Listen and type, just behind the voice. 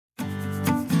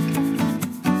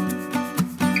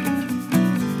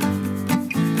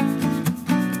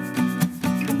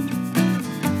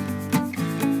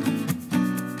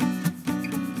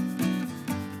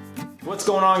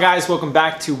going on, guys? Welcome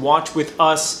back to Watch With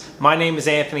Us. My name is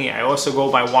Anthony. I also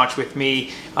go by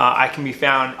WatchWithMe. I can be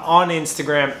found on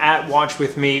Instagram at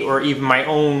WatchWithMe or even my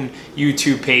own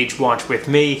YouTube page,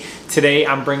 WatchWithMe. Today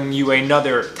I'm bringing you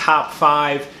another top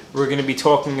 5. We're going to be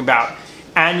talking about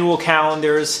annual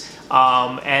calendars.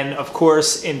 And of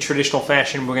course, in traditional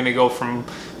fashion, we're going to go from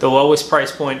the lowest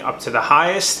price point up to the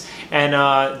highest.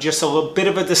 And just a little bit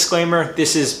of a disclaimer,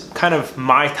 this is kind of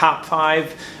my top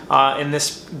 5 in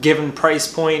this given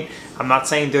price point. I'm not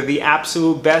saying they're the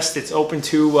absolute best. It's open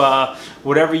to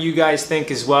whatever you guys think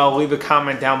as well. Leave a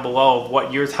comment down below of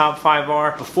what your top 5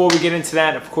 are. Before we get into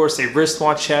that, of course, a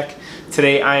wristwatch check.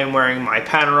 Today I am wearing my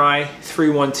Panerai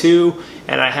 312,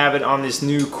 and I have it on this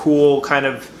new cool kind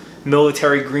of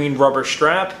military green rubber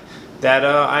strap that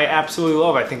I absolutely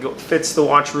love. I think it fits the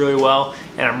watch really well,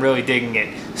 and I'm really digging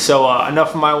it. So enough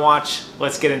of my watch,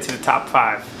 let's get into the top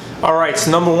 5. Alright, so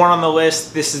number 1 on the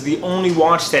list, this is the only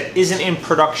watch that isn't in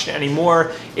production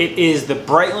anymore. It is the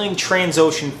Breitling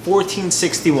Transocean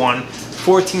 1461.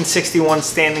 1461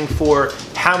 standing for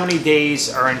how many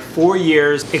days are in 4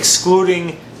 years,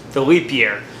 excluding the leap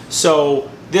year.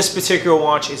 So this particular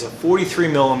watch is a 43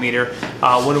 millimeter.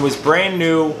 When it was brand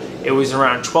new, it was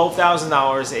around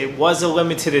 $12,000. It was a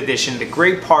limited edition. The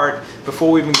great part,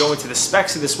 before we even go into the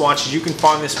specs of this watch, is you can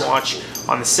find this watch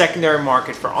on the secondary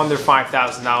market for under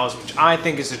 $5,000, which I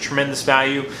think is a tremendous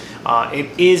value.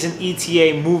 It is an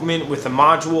ETA movement with a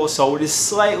module, so it is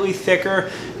slightly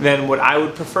thicker than what I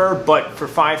would prefer, but for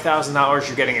 $5,000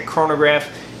 you're getting a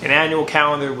chronograph, an annual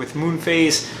calendar with moon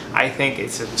phase. I think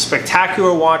it's a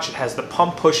spectacular watch. It has the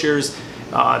pump pushers,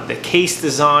 the case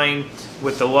design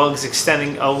with the lugs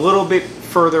extending a little bit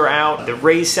further out. The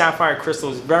raised sapphire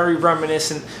crystal is very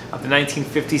reminiscent of the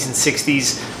 1950s and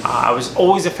 60s. I was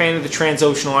always a fan of the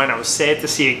Transocean line. I was sad to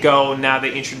see it go. Now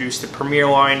they introduced the Premier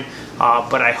line,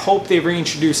 but I hope they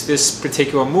reintroduce this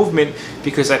particular movement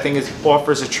because I think it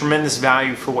offers a tremendous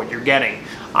value for what you're getting.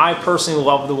 I personally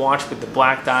love the watch with the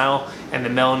black dial and the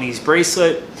Milanese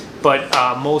bracelet, but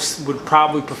most would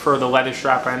probably prefer the leather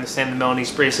strap. I understand the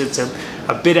Milanese bracelet's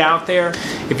a bit out there.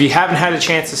 If you haven't had a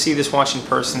chance to see this watch in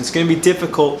person, it's going to be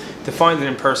difficult to find it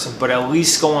in person, but at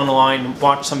least go online and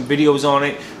watch some videos on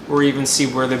it or even see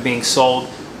where they're being sold.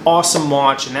 Awesome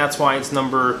watch, and that's why it's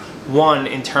number 1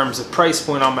 in terms of price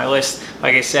point on my list.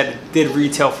 Like I said, it did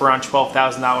retail for around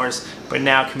 $12,000, but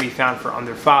now can be found for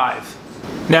under $5,000.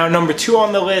 Now, number 2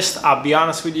 on the list, I'll be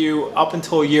honest with you, up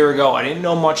until a year ago, I didn't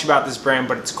know much about this brand,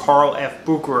 but it's Carl F.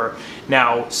 Bucherer.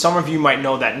 Now, some of you might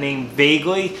know that name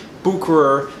vaguely.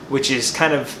 Bucherer, which is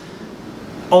kind of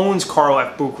owns Carl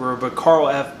F. Bucherer, but Carl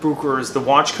F. Bucherer is the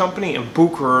watch company, and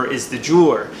Bucherer is the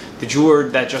jeweler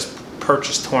that just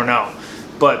purchased Tourneau.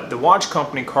 But the watch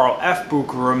company, Carl F.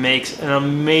 Bucherer, makes an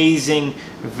amazing,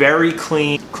 very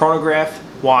clean chronograph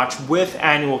watch with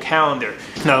annual calendar.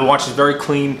 Now the watch is very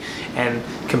clean, and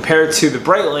compared to the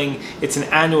Breitling, it's an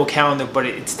annual calendar, but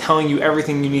it's telling you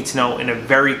everything you need to know in a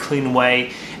very clean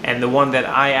way. And the one that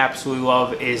I absolutely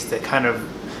love is the kind of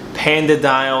panda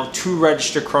dial,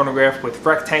 2-register chronograph with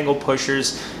rectangle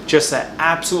pushers. Just an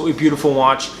absolutely beautiful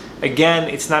watch. Again,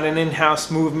 it's not an in-house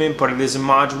movement, but it is a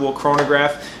module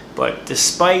chronograph. But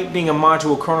despite being a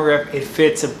module chronograph, it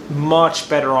fits much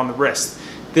better on the wrist.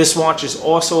 This watch is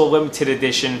also a limited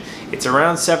edition. It's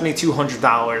around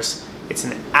 $7,200. It's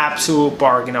an absolute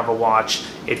bargain of a watch.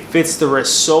 It fits the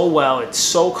wrist so well. It's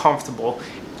so comfortable.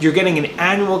 You're getting an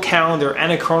annual calendar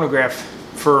and a chronograph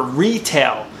for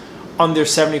retail under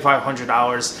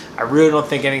 $7,500. I really don't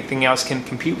think anything else can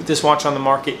compete with this watch on the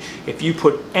market. If you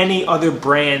put any other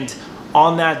brand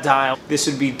on that dial, this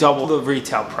would be double the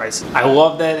retail price. I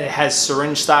love that it has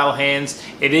syringe style hands.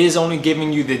 It is only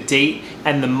giving you the date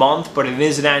and the month, but it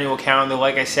is an annual calendar.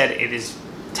 Like I said, it is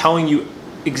telling you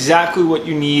exactly what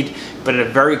you need, but in a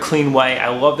very clean way. I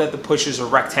love that the pushers are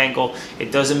rectangle. It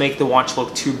doesn't make the watch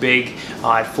look too big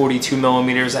at 42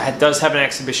 millimeters. It does have an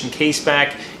exhibition case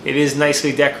back. It is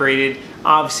nicely decorated.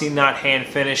 Obviously not hand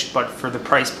finished, but for the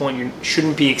price point, you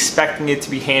shouldn't be expecting it to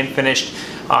be hand finished.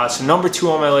 So number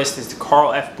 2 on my list is the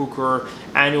Carl F. Bucherer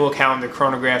annual calendar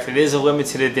chronograph. It is a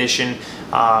limited edition.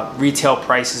 Retail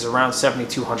price is around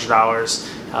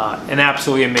 $7,200. An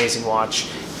absolutely amazing watch.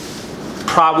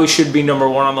 Probably should be number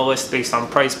 1 on the list based on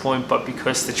price point, but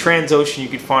because the Transocean you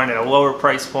could find at a lower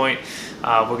price point,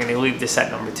 we're going to leave this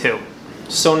at number 2.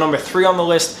 So number 3 on the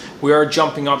list, we are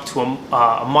jumping up to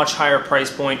a much higher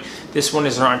price point. This one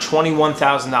is around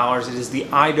 $21,000. It is the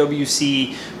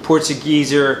IWC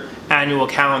Portugieser annual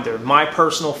calendar. My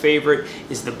personal favorite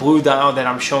is the blue dial that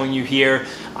I'm showing you here.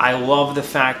 I love the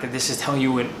fact that this is telling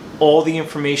you all the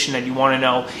information that you want to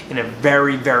know in a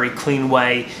very, very clean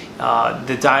way.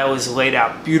 The dial is laid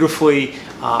out beautifully.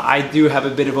 I do have a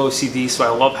bit of OCD, so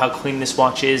I love how clean this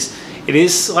watch is. It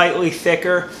is slightly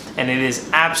thicker, and it is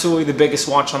absolutely the biggest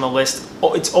watch on the list.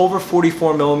 It's over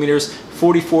 44 millimeters,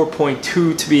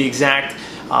 44.2 to be exact.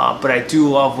 But I do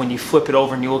love when you flip it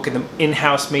over and you look at the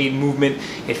in-house made movement.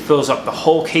 It fills up the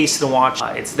whole case of the watch.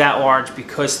 It's that large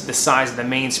because of the size of the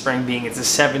mainspring, being it's a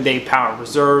 7-day power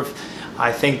reserve.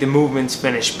 I think the movement's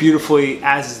finished beautifully,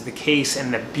 as is the case,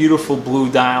 and the beautiful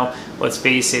blue dial. Let's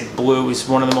face it, blue is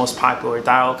one of the most popular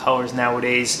dial colors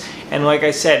nowadays. And like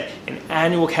I said, an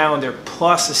annual calendar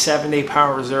plus a 7-day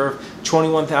power reserve,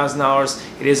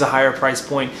 $21,000. It is a higher price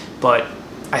point, but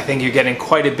I think you're getting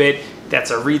quite a bit. That's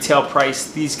a retail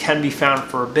price. These can be found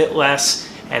for a bit less,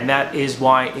 and that is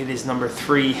why it is number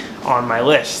 3 on my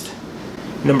list.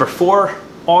 Number 4,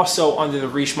 also under the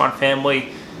Richemont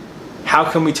family. How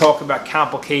can we talk about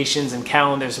complications and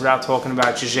calendars without talking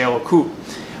about Jaeger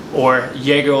LeCoultre or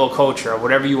Jaeger LeCoultre?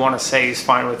 Whatever you want to say is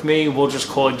fine with me. We'll just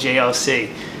call it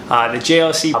JLC. The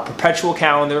JLC Perpetual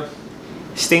Calendar,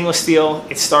 stainless steel.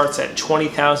 It starts at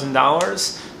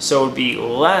 $20,000, so it would be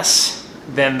less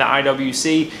than the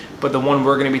IWC. But the one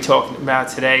we're going to be talking about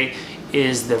today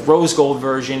is the rose gold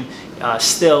version,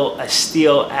 still a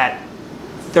steal at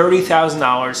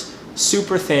 $30,000,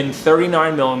 super thin,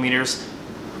 39 millimeters,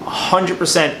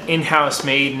 100% in-house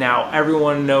made. Now,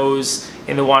 everyone knows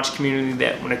in the watch community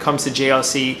that when it comes to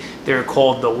JLC, they're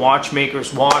called the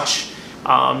watchmaker's watch,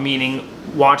 meaning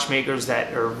watchmakers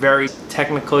that are very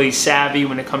technically savvy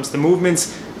when it comes to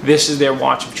movements. This is their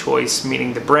watch of choice,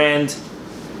 meaning the brand.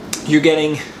 You're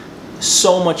getting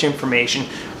so much information.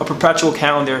 A perpetual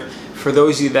calendar, for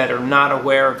those of you that are not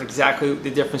aware of exactly the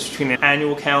difference between an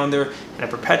annual calendar and a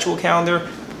perpetual calendar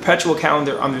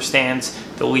understands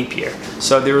the leap year.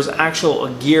 So there's actual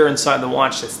a gear inside the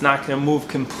watch that's not going to move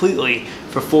completely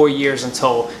for 4 years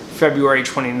until February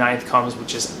 29th comes,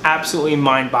 which is absolutely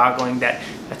mind-boggling that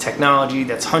a technology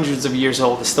that's hundreds of years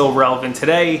old is still relevant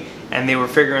today, and they were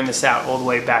figuring this out all the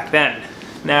way back then.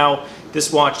 Now,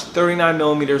 this watch, 39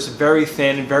 millimeters, very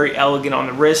thin, very elegant on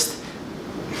the wrist.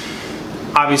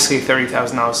 Obviously,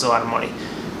 $30,000 is a lot of money.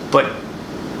 But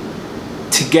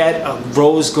to get a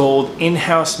rose gold,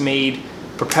 in-house made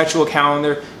perpetual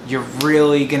calendar, you're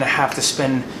really gonna have to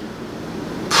spend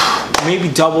maybe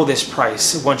double this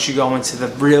price once you go into the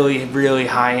really, really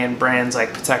high-end brands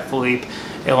like Patek Philippe,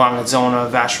 Zona,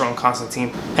 Vacheron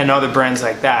Constantin, and other brands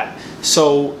like that.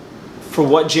 So for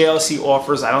what JLC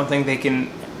offers, I don't think they can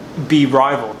be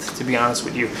rivaled, to be honest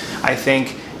with you. I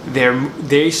think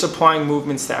they're supplying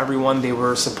movements to everyone. They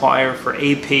were a supplier for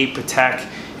AP, Patek,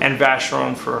 and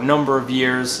Vacheron for a number of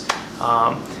years.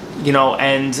 You know,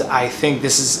 and I think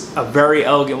this is a very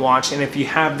elegant watch, and if you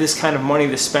have this kind of money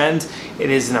to spend, it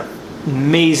is an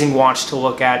amazing watch to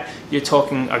look at. You're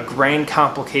talking a grain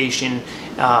complication,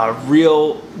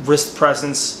 real wrist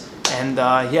presence, and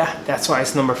yeah, that's why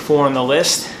it's number 4 on the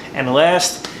list. And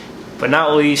last but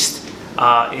not least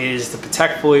is the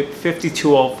Patek Philippe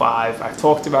 5205. I've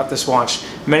talked about this watch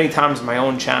many times on my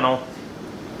own channel.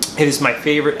 It is my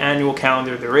favorite annual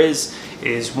calendar there is. It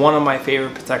is one of my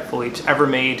favorite Patek Philippe's ever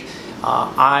made.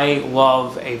 I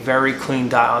love a very clean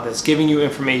dial that's giving you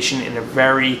information in a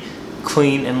very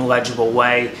clean and legible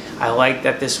way. I like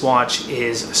that this watch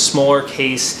is a smaller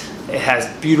case. It has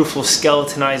beautiful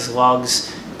skeletonized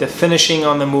lugs. The finishing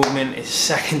on the movement is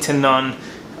second to none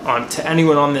to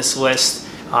anyone on this list.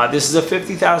 This is a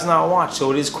 $50,000 watch,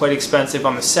 so it is quite expensive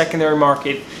on the secondary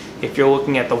market. If you're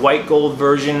looking at the white gold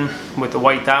version with the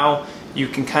white dial, you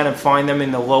can kind of find them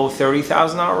in the low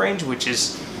 $30,000 range, which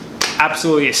is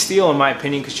absolutely a steal in my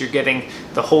opinion, because you're getting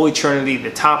the Holy Trinity,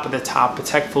 the top of the top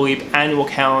Patek Philippe annual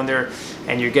calendar,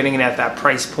 and you're getting it at that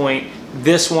price point.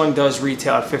 This one does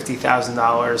retail at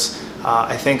 $50,000.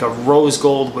 I think a rose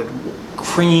gold with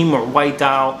cream or white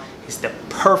dial is the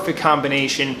perfect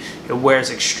combination. It wears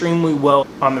extremely well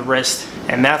on the wrist,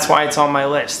 and that's why it's on my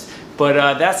list.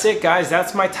 But that's it, guys.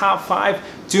 That's my top 5.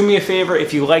 Do me a favor,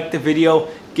 if you liked the video,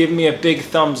 give me a big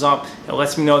thumbs up. It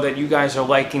lets me know that you guys are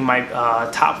liking my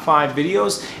top 5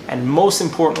 videos. And most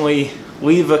importantly,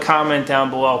 leave a comment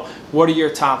down below. What are your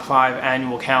top 5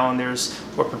 annual calendars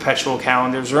or perpetual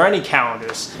calendars or any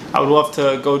calendars? I would love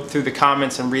to go through the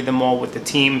comments and read them all with the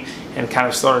team and kind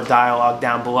of start a dialogue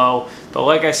down below. But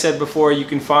like I said before, you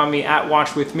can find me at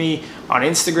WatchWithMe on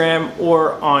Instagram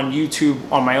or on YouTube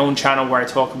on my own channel, where I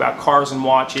talk about cars and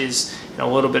watches and a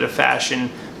little bit of fashion.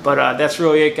 But that's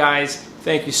really it, guys.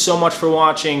 Thank you so much for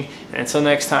watching, and until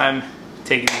next time,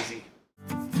 take it easy.